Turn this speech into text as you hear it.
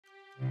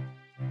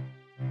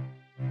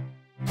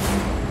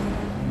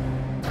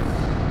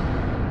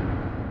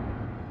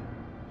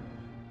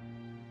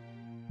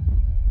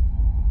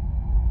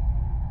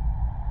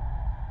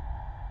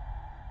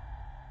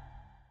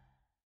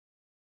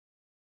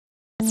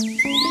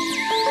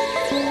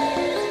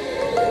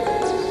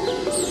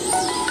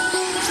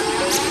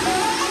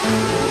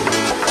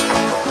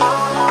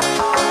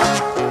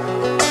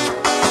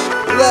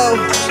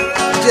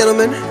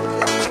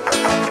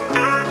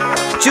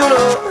You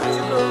know,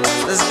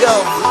 let's go.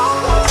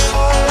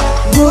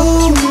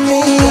 Rule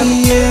me,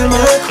 yeah, my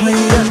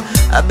queen.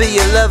 I'll be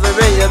your lover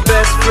and your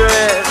best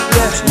friend.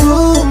 Yeah.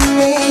 Rule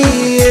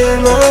me,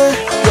 yeah, my.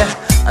 Yeah,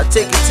 I'll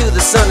take you to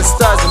the sun, the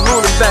stars, the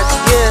moon, and back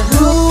again.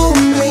 Rule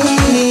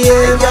me,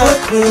 yeah, my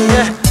queen.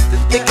 Yeah, the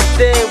thick and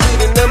thin, we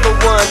the number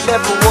one,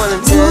 never 1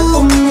 in 10.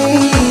 Rule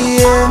me,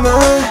 yeah, my.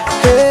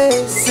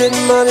 Hey,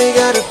 sitting money,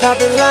 gotta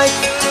pop it like.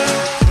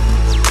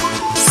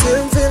 See,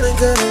 I'm feeling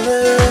kinda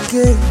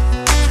lucky.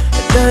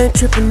 I ain't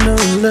tripping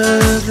on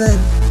nothing.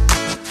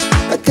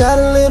 I got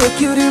a little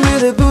cutie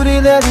with a booty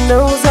that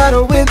knows how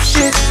to whip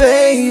shit,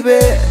 baby.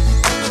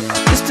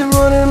 Just been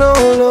running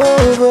all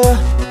over,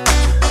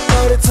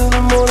 party till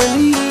the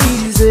morning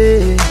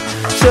easy.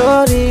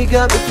 Shorty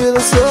got me feeling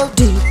so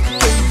deep.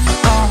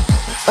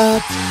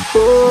 Up,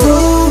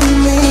 rule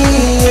me,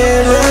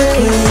 yeah, my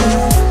queen.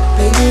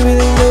 Baby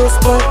really knows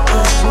what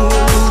I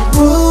need.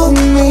 Rule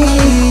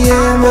me,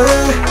 yeah, my.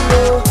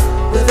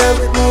 Without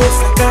with me,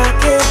 it's like I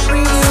can't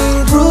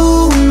breathe.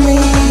 Rule me,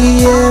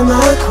 yeah,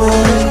 my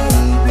queen.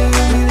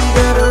 Baby, really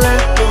got a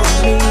rap on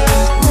me.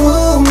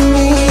 Rule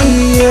me,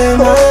 yeah,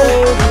 my.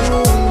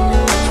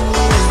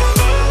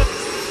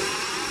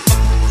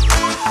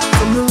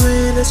 From the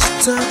way that she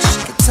talk, she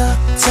can talk.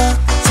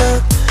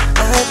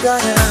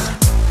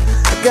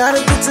 I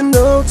gotta get to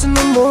know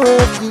more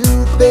of you.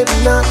 Baby,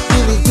 not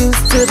really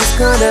used to this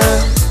kinda.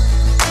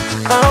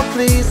 Oh,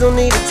 please, don't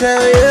need to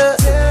tell you.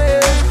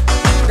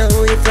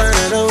 Know you find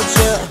it, don't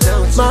you?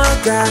 My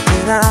God,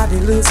 can I be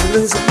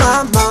losing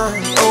my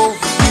mind over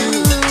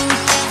you?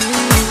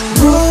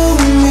 Rule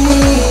me,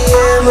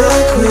 yeah, my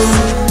queen.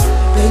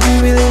 Baby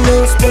really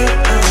knows what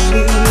I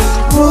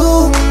need.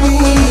 Rule me,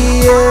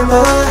 yeah,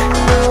 my.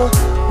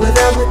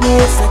 Without with me,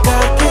 it's like I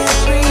can't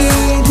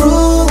breathe.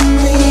 Rule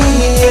me,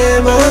 yeah,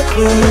 my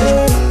queen.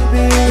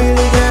 Baby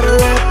really got a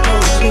rap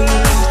on me.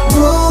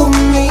 Rule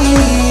me,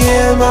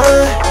 yeah,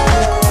 my.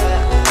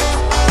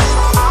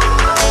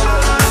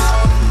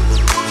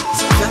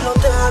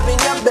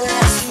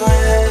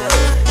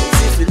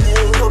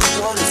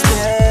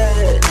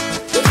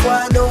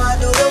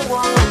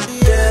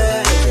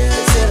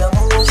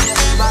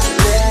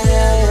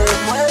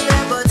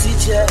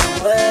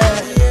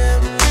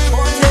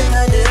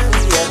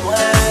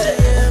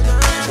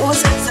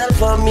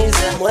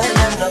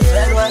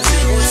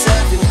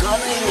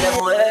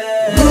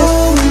 Rule